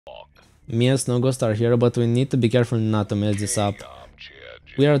Me and Snow Ghost are here, but we need to be careful not to mess this up.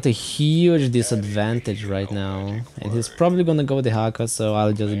 We are at a huge disadvantage right now, and he's probably gonna go the Haka, so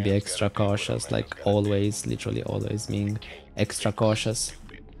I'll just be extra cautious, like always, literally always being extra cautious.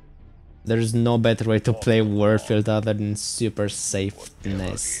 There's no better way to play Warfield other than super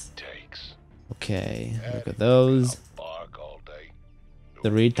safeness. Okay, look at those.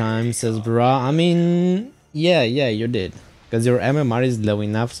 3 times says bruh. I mean, yeah, you did. Because your MMR is low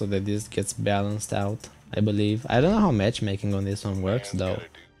enough so that this gets balanced out, I believe. I don't know how matchmaking on this one works though.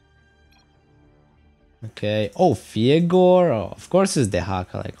 Okay, oh, Fiegor, oh, of course it's the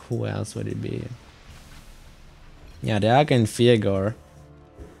Haka, like who else would it be? Yeah, the Haka and Fiegor.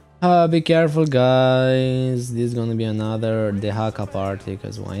 Be careful guys, this is gonna be another the Haka party,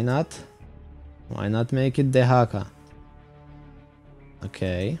 because why not? Why not make it the Haka?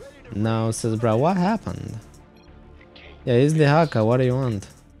 Okay, now says bro, what happened? Yeah, it's the Haka, what do you want?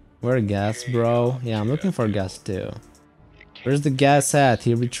 Where gas, bro? Yeah, I'm looking for gas too. Where's the gas at?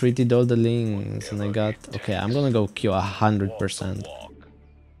 He retreated all the links and I got... Okay, I'm gonna go Q 100%.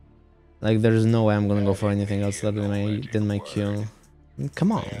 Like, there's no way I'm gonna go for anything else than my Q.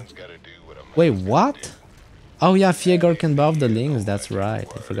 Come on. Wait, what? Oh yeah, Fiegor can buff the links, that's right.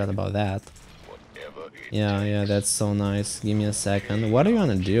 I forgot about that. Yeah, that's so nice. Give me a second. What are you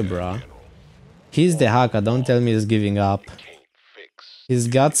gonna do, bro? He's the Haka, don't tell me he's giving up. He's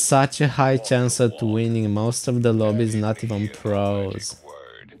got such a high chance at winning. Most of the lobbies not even pros.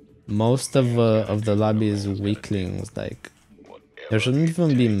 Most of the lobby is weaklings, like... There shouldn't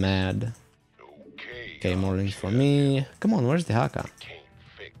even be mad. Okay, more links for me. Come on, where's the Haka?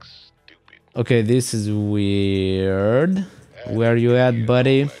 Okay, this is weird. Where you at,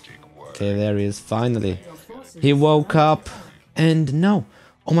 buddy? Okay, there he is, finally. He woke up and no.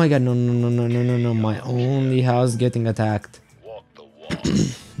 Oh my god, no, my only house getting attacked.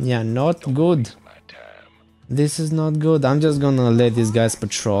 Yeah, not good. This is not good. I'm just gonna let these guys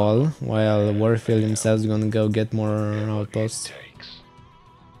patrol while Warfield himself is gonna go get more outposts.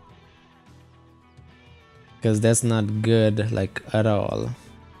 Because that's not good, like, at all.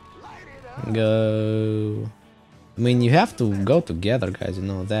 Go. I mean, you have to go together, guys, you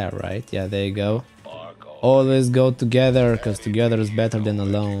know that, right? Yeah, there you go. Always go together, because together is better than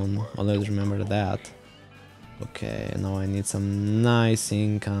alone. Always remember that. Okay, now I need some nice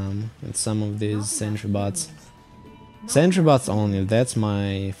income with some of these sentry bots. Sentry bots only, that's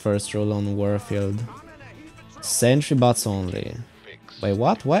my first rule on Warfield. Sentry bots only. Wait,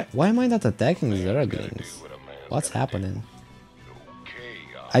 what? Why am I not attacking Zerglings? What's happening?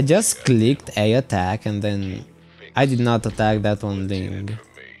 I just clicked A attack and then I did not attack that one Ling.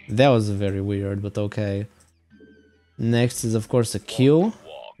 That was very weird, but okay. Next is of course a Q.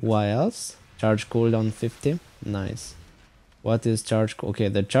 What else? Charge cooldown 50. Nice. What is charge? Okay,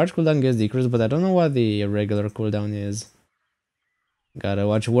 the charge cooldown gets decreased, but I don't know what the regular cooldown is. Gotta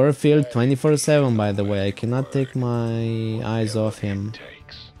watch Warfield 24/7, by the way. I cannot take my eyes off him.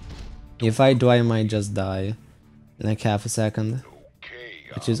 If I do, I might just die in like half a second,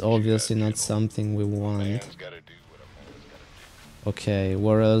 which is obviously not something we want. Okay,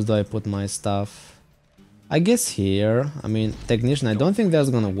 where else do I put my stuff? I guess here. I mean, Technician, I don't think that's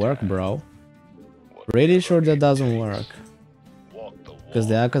gonna work, bro. Pretty sure that doesn't work. Because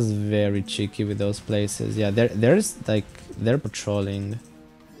the Aka's very cheeky with those places. Yeah, there's like, they're patrolling.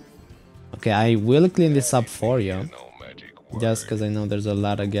 Okay, I will clean this up for you. Just because I know there's a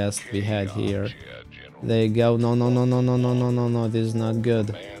lot of gas to be had here. There you go. No, this is not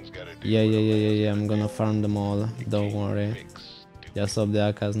good. Yeah, I'm gonna farm them all. Don't worry. Just hope the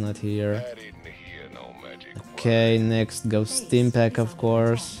Aka's not here. Okay, next goes Steam Pack, of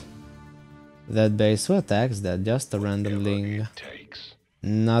course. That base, who attacks that? Just a random Ling.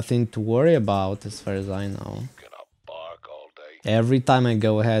 Nothing to worry about as far as I know. Every time I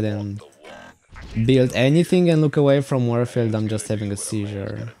go ahead and build anything and look away from Warfield, I'm just having a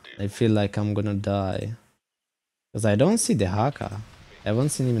seizure. I feel like I'm gonna die. Because I don't see the Haka. I haven't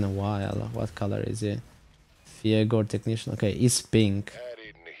seen him in a while. What color is he? Fiegor Technician. Okay, he's pink.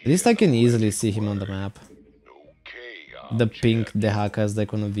 At least I can easily see him on the map. The pink, the Haka is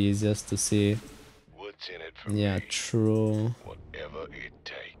like one of the easiest to see. Yeah, true.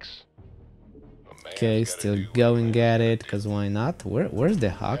 Okay, still going at it, because why not? Where's the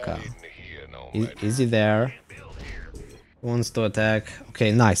Haka? Is he there? Wants to attack.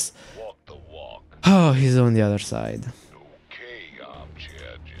 Okay, nice. Oh, he's on the other side.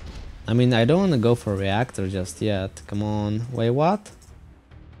 I mean, I don't want to go for reactor just yet. Come on. Wait, what?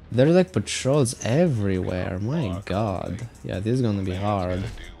 There's like patrols everywhere. My god. Yeah, this is gonna be hard.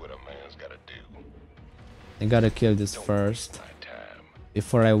 I gotta kill this first.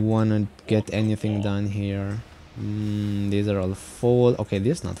 before I wanna get anything done here. These are all full. Okay,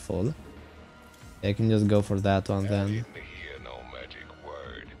 this is not full. I can just go for that one then.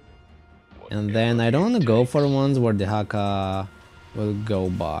 And then I don't want to go for ones where the Haka will go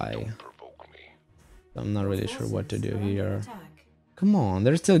by. I'm not really sure what to do here. Come on,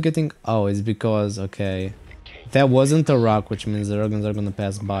 they're still getting... Oh, it's because... Okay. That wasn't a rock, which means the dragons are gonna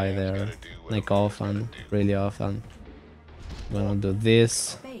pass by there. Like often. Really often. I'm gonna do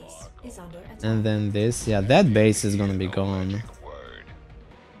this. And then this. Yeah, that base is gonna be gone.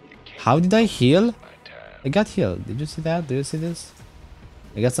 How did I heal? I got healed. Did you see that? Do you see this?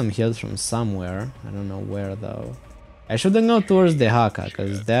 I got some heals from somewhere. I don't know where though. I shouldn't go towards the Haka,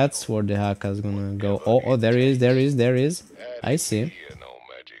 because that's where the Haka is gonna go. Oh, there is. I see.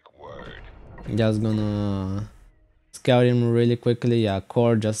 Just gonna scout him really quickly. Yeah,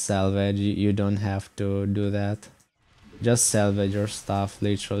 core, just salvage. You don't have to do that. Just salvage your stuff,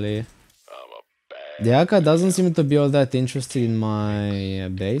 literally. The Haka doesn't seem to be all that interested in my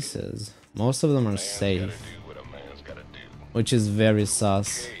bases. Most of them are safe. Which is very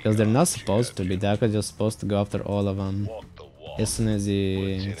sus, because they're not supposed to be. The Haka is just supposed to go after all of them as soon as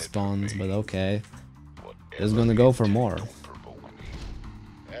he spawns, but okay. He's gonna go for more.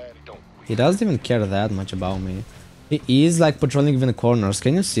 He doesn't even care that much about me. He is like patrolling even corners.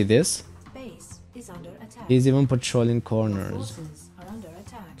 Can you see this? He's even patrolling corners.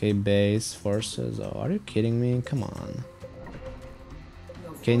 Okay, base, forces. Oh, are you kidding me? Come on.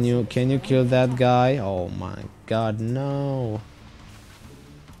 Can you kill that guy? Oh my god, no.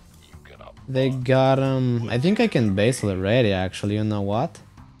 They got him. I think I can base already, actually. You know what?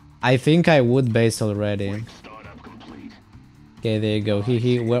 I think I would base already. Okay, there you go.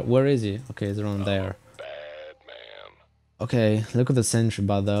 Where is he? Okay, he's around there. Okay, look at the sentry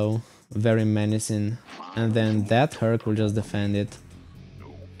bot though. Very menacing. And then that Herc will just defend it.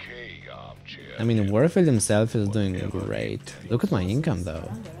 I mean, Warfield himself is doing great. Look at my income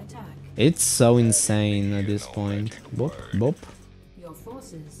though. It's so insane at this point. Boop, boop.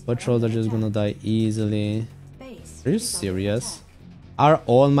 Patrols are just gonna die easily. Are you serious? Are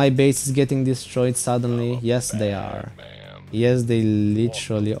all my bases getting destroyed suddenly? Yes, they are. Yes, they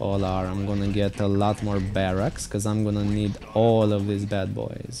literally all are. I'm gonna get a lot more barracks, because I'm gonna need all of these bad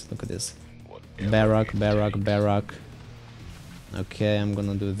boys. Look at this. Barrack, barrack, barrack. Okay, I'm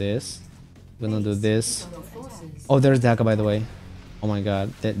gonna do this. Gonna do this. Oh, there's the Haka, by the way. Oh my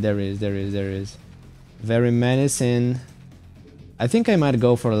god, there is. Very menacing. I think I might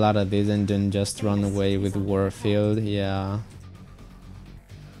go for a lot of these and then just run away with Warfield, yeah.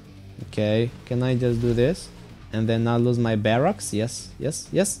 Okay, can I just do this? And then not lose my barracks? Yes.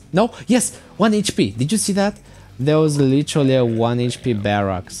 No, yes! 1 HP! Did you see that? There was literally a 1 HP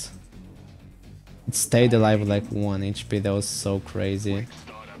barracks. It stayed alive with like 1 HP, that was so crazy.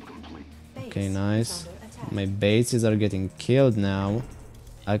 Okay, nice. My bases are getting killed now.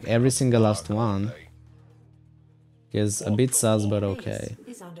 Like every single last one. Is a bit sus, but okay.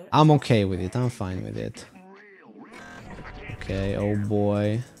 I'm okay with it, I'm fine with it. Okay, oh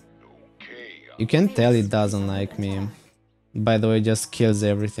boy. You can tell it doesn't like me. By the way, it just kills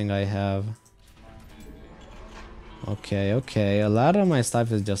everything I have. Okay, a lot of my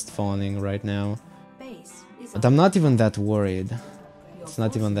stuff is just falling right now. But I'm not even that worried. It's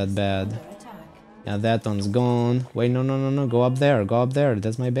not even that bad. Yeah, that one's gone. Wait, no, go up there,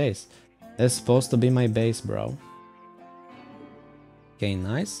 that's my base. That's supposed to be my base, bro. Okay,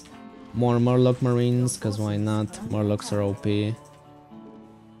 nice. More Murloc Marines, cause why not? Murlocs are OP.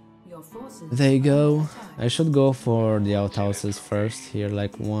 There you go. I should go for the outhouses first here,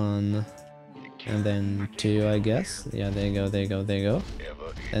 like 1 and then 2, I guess. Yeah, there you go.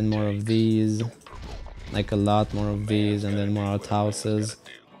 And more of these. Like a lot more of these, and then more outhouses.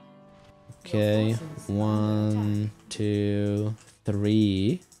 Okay, 1, 2,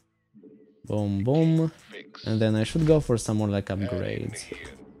 3. Boom, boom. And then I should go for some more like upgrades.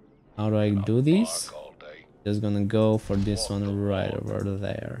 How do I do these? Just gonna go for this one right over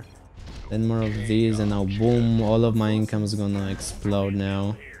there. Then more of these, and now boom, all of my income is gonna explode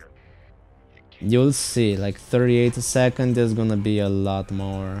now. You'll see, like 38 a second, there's gonna be a lot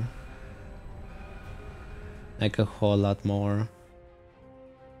more. Like a whole lot more.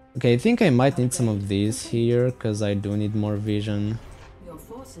 Okay, I think I might need some of these here, because I do need more vision.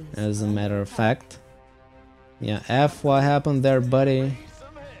 As a matter of fact. Yeah, F, what happened there, buddy?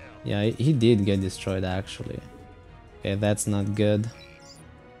 Yeah, he did get destroyed, actually. Okay, that's not good.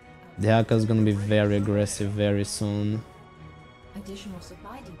 The Haka is gonna be very aggressive very soon.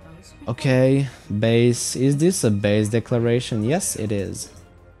 Okay, base. Is this a base declaration? Yes, it is.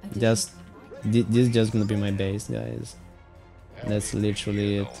 This is just gonna be my base, guys. That's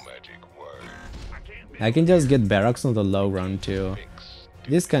literally it. I can just get barracks on the low ground too.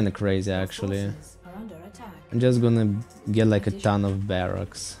 This is kind of crazy actually. I'm just gonna get like a ton of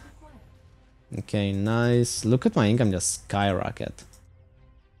barracks. Okay, nice. Look at my income just skyrocket.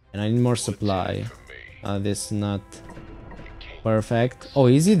 And I need more supply. This is not perfect. Oh,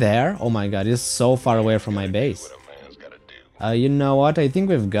 is he there? Oh my god, he's so far away from my base. You know what? I think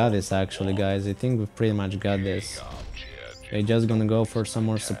we've got this actually, guys. I think we've pretty much got this. We're just gonna go for some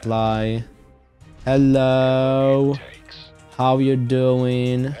more supply. Hello. How you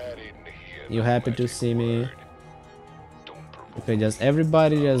doing? You happy to see me? Okay, just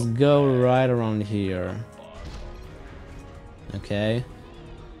everybody just go right around here. Okay.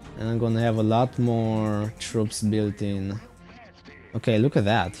 And I'm gonna have a lot more troops built in. Okay, look at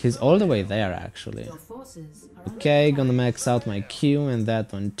that. He's all the way there actually. Okay, gonna max out my Q and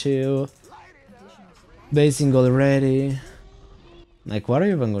that one too. Basing already. Like, what are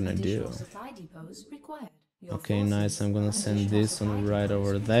you even gonna do? Okay, nice. I'm gonna send this one right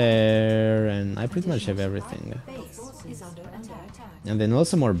over there, and I pretty much have everything. And then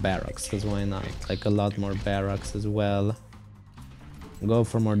also more barracks, because why not? Like a lot more barracks as well. Go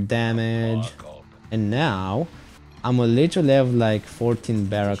for more damage. And now I'm gonna literally have like 14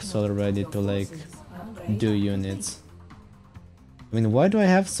 barracks already to like do units. I mean, why do I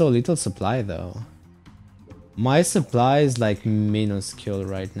have so little supply though? My supply is like minuscule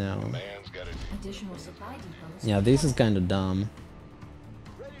right now. Yeah, this is kind of dumb.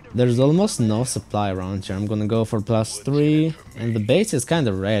 There's almost no supply around here. I'm gonna go for +3, and the base is kind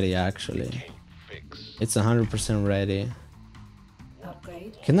of ready actually. It's 100% ready.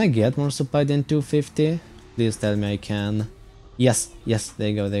 Can I get more supply than 250? Please tell me I can. Yes, yes, there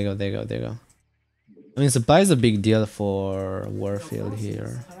you go, there you go, there you go, there you go. I mean, supply is a big deal for Warfield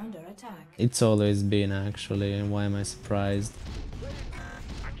here. It's always been actually, and why am I surprised?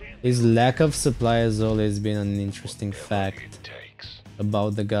 His lack of supply has always been an interesting fact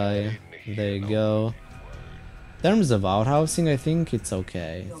about the guy. There you go. In terms of outhousing, I think it's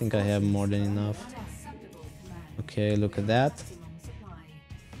okay. I think I have more than enough. Okay, look at that.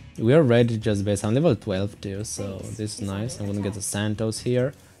 We are ready to just base. I'm level 12 too, so this is nice. I'm gonna get the Santos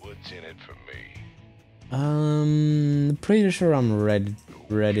here. Pretty sure I'm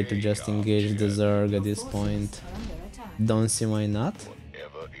ready to just engage the Zerg at this point. Don't see why not.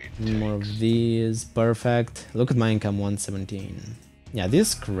 More of these, perfect. Look at my income, 117. Yeah, this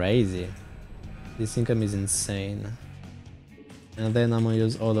is crazy. This income is insane. And then I'm gonna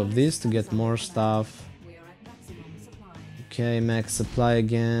use all of this to get more stuff. Okay, max supply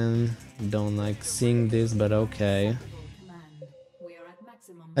again. Don't like seeing this, but okay.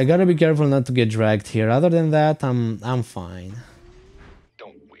 I gotta be careful not to get dragged here. Other than that, I'm fine.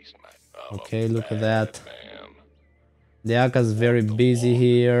 Okay, look at that. The Aka's very busy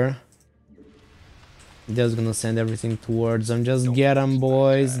here. Just gonna send everything towards them. Just get them,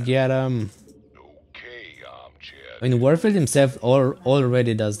 boys, get them. I mean, Warfield himself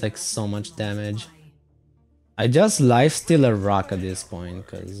already does like so much damage. I just lifesteal a rock at this point,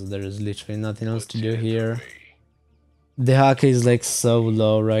 because there is literally nothing else to do here. The Haka is like so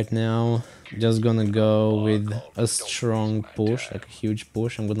low right now. Just gonna go with a strong push, like a huge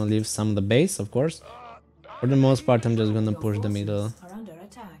push. I'm gonna leave some of the base, of course. For the most part, I'm just gonna push the middle.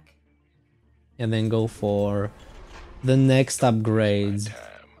 And then go for the next upgrades.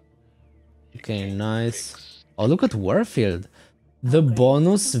 Okay, nice. Oh, look at Warfield. The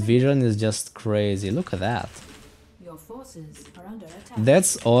bonus vision is just crazy. Look at that.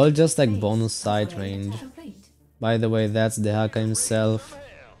 That's all just like bonus sight range. By the way, that's the Haka himself.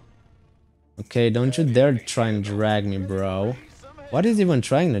 Okay, don't you dare try and drag me, bro. What is he even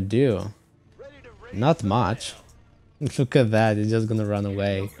trying to do? Not much. Look at that, he's just gonna run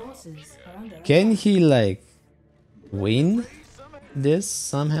away. Can he, like, win this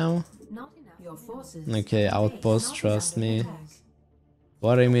somehow? Okay, outpost, trust me.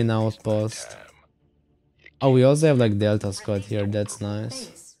 What do you mean outpost? Oh, we also have, like, Delta Squad here, that's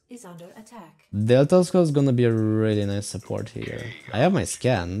nice. Delta Squad is gonna be a really nice support here. I have my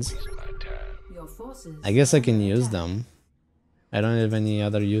scans. I guess I can use them. I don't have any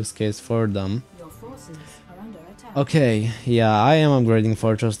other use case for them. Okay, yeah, I am upgrading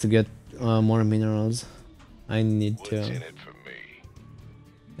Fortress to get more minerals. I need to.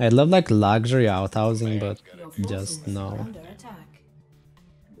 I love like luxury outhousing, but just no.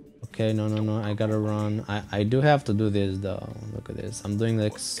 Okay, no, I gotta run. I do have to do this though. Look at this. I'm doing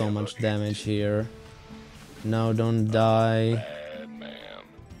like so much damage here. No, don't die.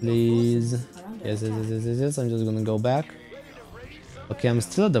 Please. Yes. I'm just gonna go back. Okay, I'm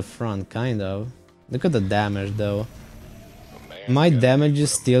still at the front, kind of. Look at the damage though. My damage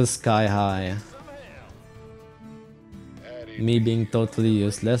is still sky high. Me being totally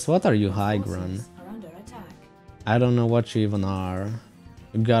useless. What are you, high ground? I don't know what you even are.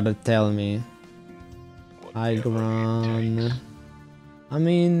 You gotta tell me. High ground. I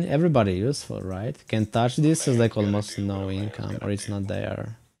mean, everybody useful, right? Can touch this is like almost no income, or it's not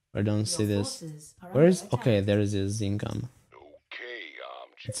there. I don't see this. Where is? Okay, there is his income.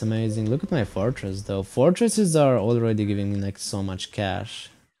 It's amazing. Look at my fortress, though. Fortresses are already giving me like so much cash.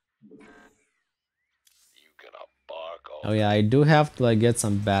 Oh yeah, I do have to like get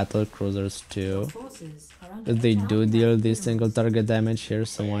some battle cruisers too. But they do deal this single target damage here,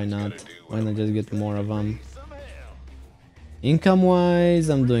 so why not? Why not just get more of them? Income wise,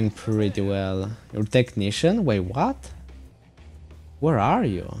 I'm doing pretty well. Your technician? Wait, what? Where are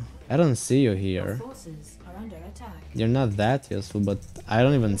you? I don't see you here. You're not that useful, but I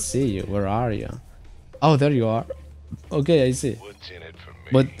don't even see you. Where are you? Oh, there you are. Okay, I see.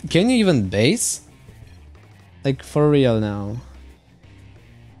 But can you even base? Like, for real now.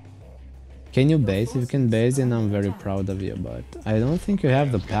 Can you base? If you can base, then I'm very proud of you, but I don't think you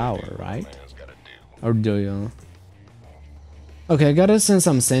have the power, right? Or do you? Okay, I gotta send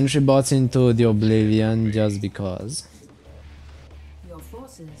some sentry bots into the Oblivion just because.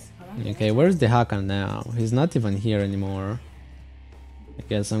 Okay, where's the Hakan now? He's not even here anymore. I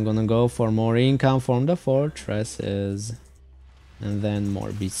guess I'm gonna go for more income from the fortresses. And then more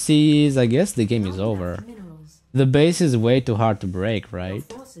BCs. I guess the game is over. The base is way too hard to break, right?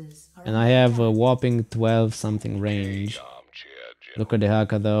 And I have a whopping 12 something range. Look at the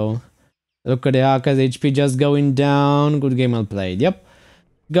Haka though. Look at the Haka's HP just going down. Good game well played. Yep.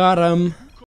 Got him.